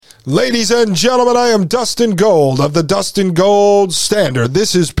Ladies and gentlemen, I am Dustin Gold of the Dustin Gold Standard.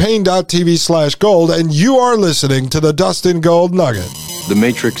 This is Pain.tv/gold, and you are listening to the Dustin Gold Nugget. The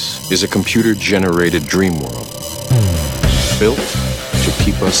Matrix is a computer-generated dream world built to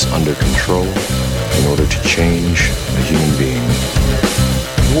keep us under control in order to change a human being.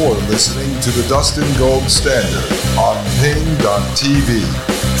 You're listening to the Dustin Gold Standard on Pain.tv.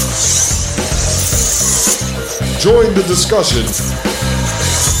 Join the discussion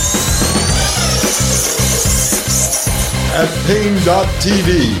at Pain.tv/gold.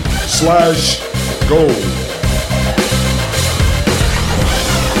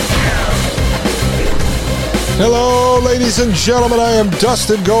 Hello, ladies and gentlemen. I am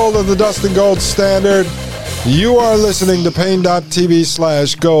Dustin Gold of the Dustin Gold Standard. You are listening to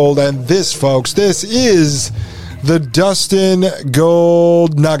Pain.tv/gold, and this, folks, this is the Dustin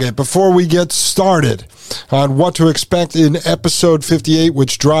Gold Nugget. Before we get started on what to expect in episode 58,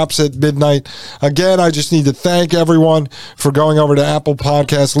 which drops at midnight, again, I just need to thank everyone for going over to Apple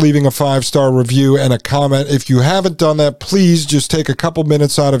Podcasts, leaving a 5-star review and a comment. If you haven't done that, please just take a couple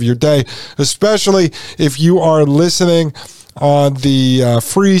minutes out of your day, especially if you are listening on the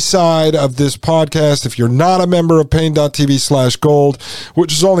free side of this podcast. If you're not a member of Pain.tv/gold,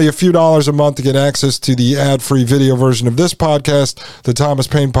 which is only a few dollars a month to get access to the ad-free video version of this podcast, the Thomas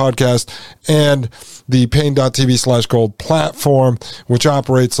Paine podcast, and the Pain.tv/gold platform, which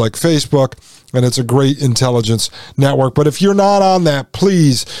operates like Facebook, and it's a great intelligence network. But if you're not on that,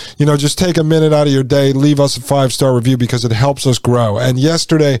 please, just take a minute out of your day, leave us a 5-star review because it helps us grow. And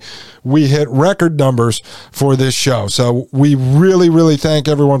yesterday, we hit record numbers for this show. So we really, really thank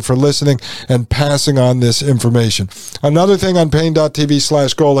everyone for listening and passing on this information. Another thing on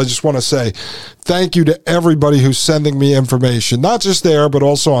Pain.tv/gold, I just want to say thank you to everybody who's sending me information, not just there, but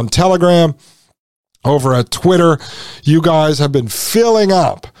also on Telegram, over at Twitter. You guys have been filling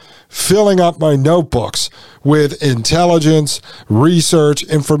up my notebooks with intelligence, research,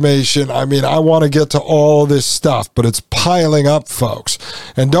 information. I mean, I want to get to all this stuff, but it's piling up, folks.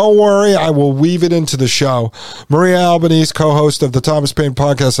 And don't worry, I will weave it into the show. Maria Albanese, co-host of the Thomas Paine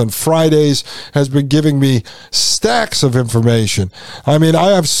podcast on Fridays, has been giving me stacks of information. I mean,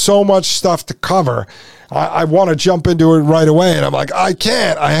 I have so much stuff to cover. I want to jump into it right away, and I'm like, I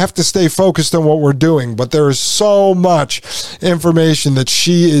can't. I have to stay focused on what we're doing. But there is so much information that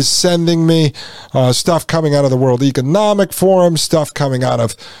she is sending me, stuff coming out of the World Economic Forum, stuff coming out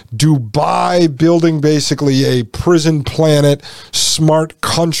of Dubai, building basically a prison planet, smart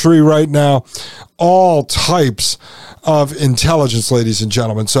country right now. All types of intelligence, ladies and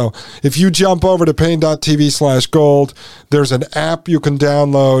gentlemen. So if you jump over to Pain.tv/gold, there's an app you can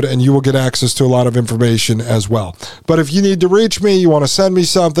download, and you will get access to a lot of information as well. But if you need to reach me, you want to send me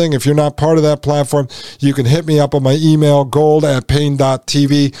something, if you're not part of that platform, you can hit me up on my email,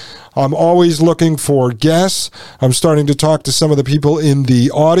 gold@pain.tv. I'm always looking for guests. I'm starting to talk to some of the people in the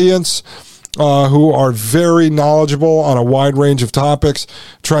audience who are very knowledgeable on a wide range of topics,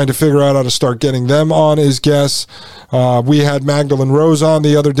 trying to figure out how to start getting them on as guests. We had Magdalene Rose on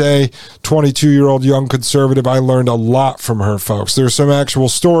the other day, 22-year-old young conservative. I learned a lot from her, folks. There's some actual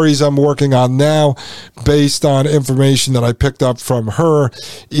stories I'm working on now based on information that I picked up from her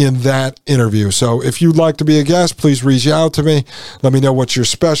in that interview. So if you'd like to be a guest, please reach out to me. Let me know what your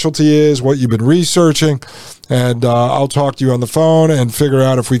specialty is, what you've been researching, and I'll talk to you on the phone and figure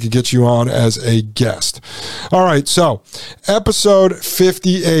out if we could get you on as a guest. All right, so episode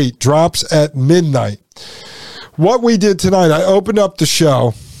 58 drops at midnight. What we did tonight, I opened up the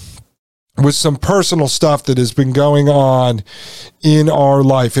show with some personal stuff that has been going on in our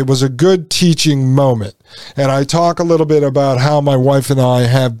life. It was a good teaching moment. And I talk a little bit about how my wife and I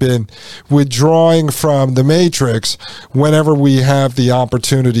have been withdrawing from the Matrix whenever we have the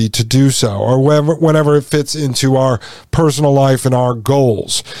opportunity to do so, or whenever it fits into our personal life and our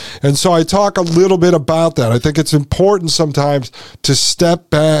goals. And so I talk a little bit about that. I think it's important sometimes to step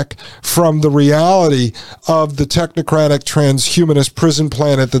back from the reality of the technocratic transhumanist prison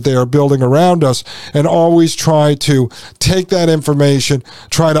planet that they are building around us, and always try to take that information,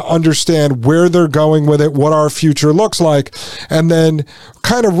 try to understand where they're going with it, what our future looks like, and then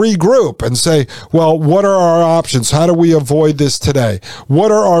kind of regroup and say, well, what are our options? How do we avoid this today?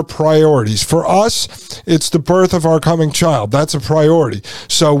 What are our priorities? For us, it's the birth of our coming child. That's a priority.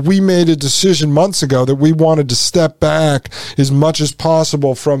 So we made a decision months ago that we wanted to step back as much as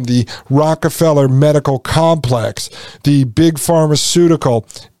possible from the Rockefeller medical complex, the big pharmaceutical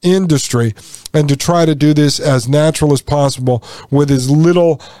industry, and to try to do this as natural as possible with as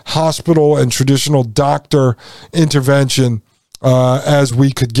little hospital and traditional doctor intervention as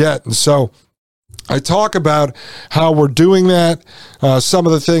we could get. And so I talk about how we're doing that. some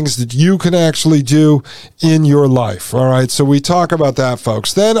of the things that you can actually do in your life. All right, so we talk about that,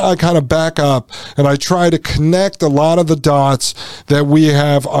 folks. Then I kind of back up and I try to connect a lot of the dots that we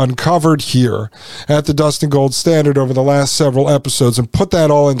have uncovered here at the Dustin Gold Standard over the last several episodes and put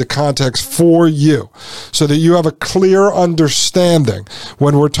that all into context for you so that you have a clear understanding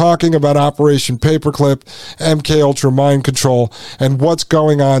when we're talking about Operation Paperclip, MKUltra mind control, and what's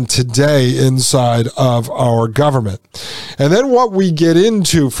going on today inside of our government. And then what we get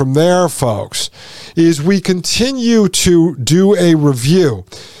into from there, folks, is we continue to do a review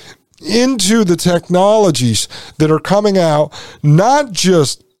into the technologies that are coming out, not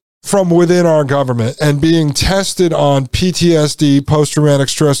just from within our government and being tested on PTSD, post-traumatic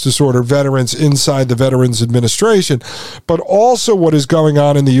stress disorder veterans inside the Veterans Administration, but also what is going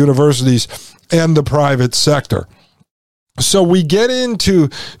on in the universities and the private sector. So we get into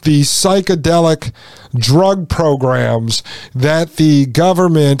the psychedelic drug programs that the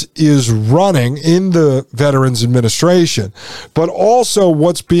government is running in the Veterans Administration, but also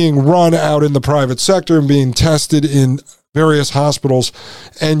what's being run out in the private sector and being tested in various hospitals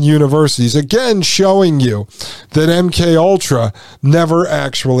and universities. Again, showing you that MKUltra never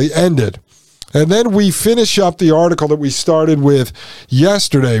actually ended. And then we finish up the article that we started with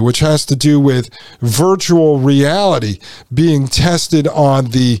yesterday, which has to do with virtual reality being tested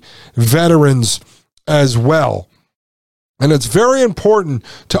on the veterans as well. And it's very important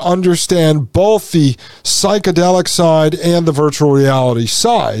to understand both the psychedelic side and the virtual reality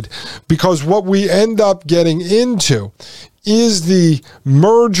side, because what we end up getting into is the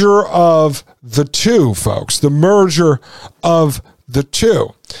merger of the two, folks, the merger of the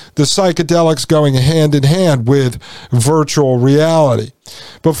two. The psychedelics going hand in hand with virtual reality.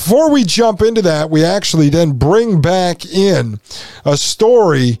 Before we jump into that, we actually then bring back in a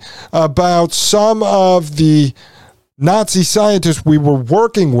story about some of the Nazi scientists we were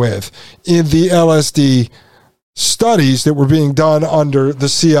working with in the LSD studies that were being done under the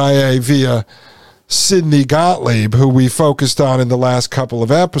CIA via Sidney Gottlieb, who we focused on in the last couple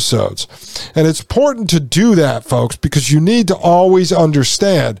of episodes. And it's important to do that, folks, because you need to always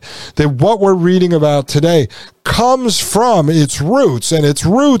understand that what we're reading about today comes from its roots, and its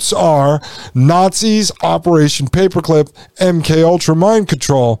roots are Nazis, Operation Paperclip, MKUltra mind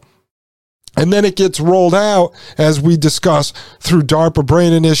control. And then it gets rolled out, as we discuss, through DARPA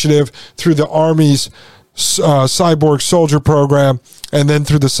Brain Initiative, through the Army's Cyborg Soldier Program, and then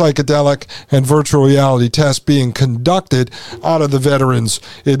through the psychedelic and virtual reality tests being conducted out of the Veterans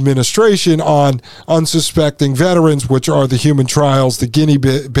Administration on unsuspecting veterans, which are the human trials, the guinea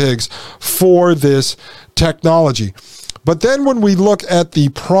pigs for this technology. But then when we look at the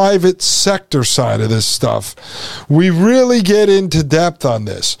private sector side of this stuff, we really get into depth on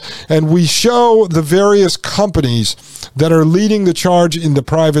this. And we show the various companies that are leading the charge in the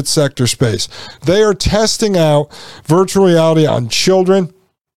private sector space. They are testing out virtual reality on children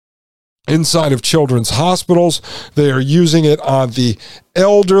inside of children's hospitals. They are using it on the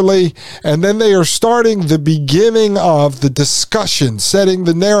elderly, and then they are starting the beginning of the discussion, setting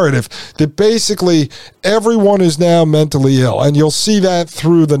the narrative that basically everyone is now mentally ill. And you'll see that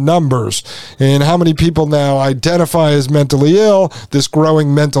through the numbers and how many people now identify as mentally ill, this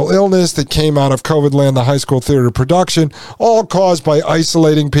growing mental illness that came out of COVID land, the high school theater production, all caused by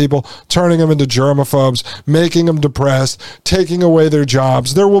isolating people, turning them into germaphobes, making them depressed, taking away their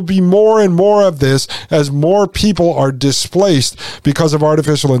jobs. There will be more and more of this as more people are displaced because of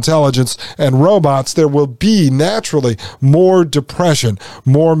artificial intelligence and robots. There will be naturally more depression,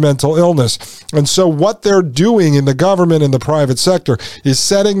 more mental illness. And so what they're doing in the government and the private sector is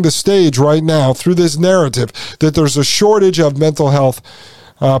setting the stage right now through this narrative that there's a shortage of mental health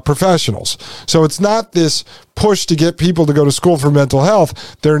professionals. So it's not this push to get people to go to school for mental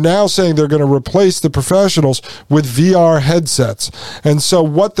health. They're now saying they're going to replace the professionals with VR headsets. And so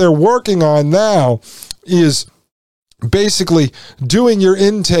what they're working on now is basically doing your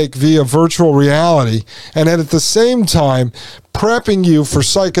intake via virtual reality, and at the same time prepping you for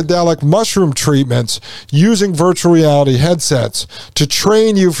psychedelic mushroom treatments using virtual reality headsets to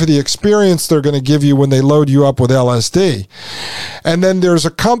train you for the experience they're going to give you when they load you up with LSD. And then there's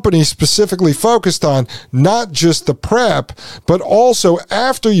a company specifically focused on not just the prep, but also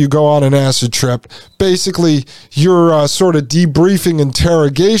after you go on an acid trip, basically your sort of debriefing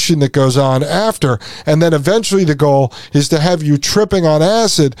interrogation that goes on after. And then eventually the goal is to have you tripping on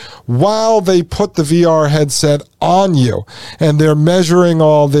acid while they put the VR headset on you, and they're measuring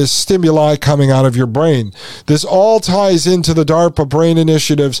all this stimuli coming out of your brain. This all ties into the DARPA Brain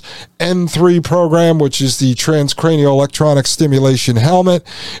Initiative's N3 program, which is the transcranial electronic stimulation helmet.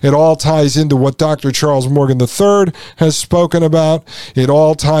 It all ties into what Dr. Charles Morgan III has spoken about. It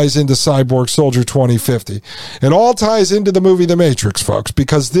all ties into Cyborg Soldier 2050. It all ties into the movie The Matrix, folks,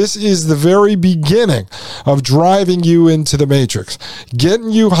 because this is the very beginning of driving you into the Matrix.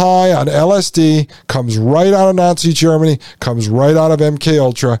 Getting you high on LSD comes right out of Nazi Germany, comes right out of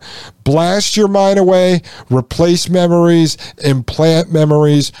MKUltra. Blast your mind away, replace memories, implant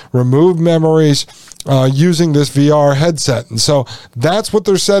memories, remove memories, using this VR headset. And so that's what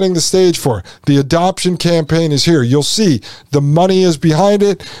they're setting the stage for. The adoption campaign is here. You'll see the money is behind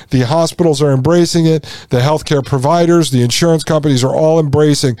it. The hospitals are embracing it. The healthcare providers, the insurance companies are all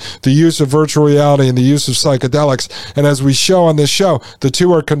embracing the use of virtual reality and the use of psychedelics. And as we show on this show, the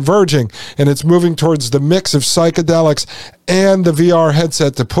two are converging, and it's moving towards the mix of psychedelics and the VR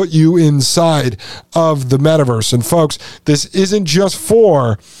headset to put you inside of the metaverse. And folks, this isn't just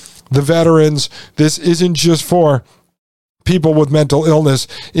for the veterans. This isn't just for people with mental illness.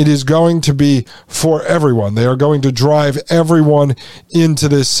 It is going to be for everyone. They are going to drive everyone into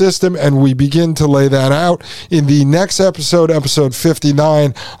this system, and we begin to lay that out. In the next episode, episode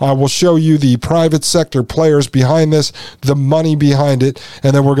 59, I will show you the private sector players behind this, the money behind it,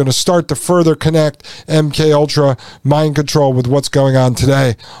 and then we're going to start to further connect MKUltra, mind control with what's going on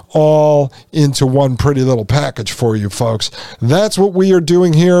today, all into one pretty little package for you folks. That's what we are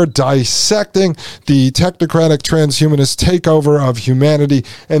doing here, dissecting the technocratic transhumanist takeover of humanity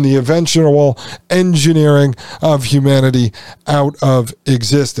and the eventual engineering of humanity out of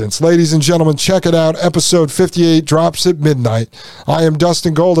existence. Ladies and gentlemen, check it out. Episode 58 drops at midnight. I am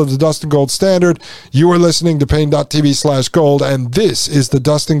Dustin Gold of the Dustin Gold Standard. You are listening to Pain.tv/gold, and this is the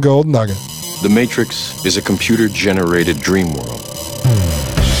Dustin Gold Nugget. The Matrix is a computer-generated dream world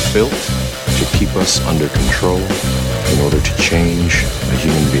built to keep us under control in order to change a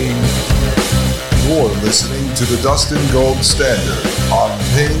human being. You're listening to the Dustin Gold Standard on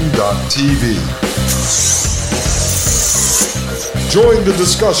Pain.tv. Join the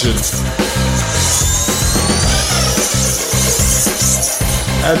discussion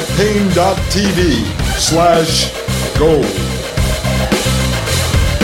at Pain.tv/gold.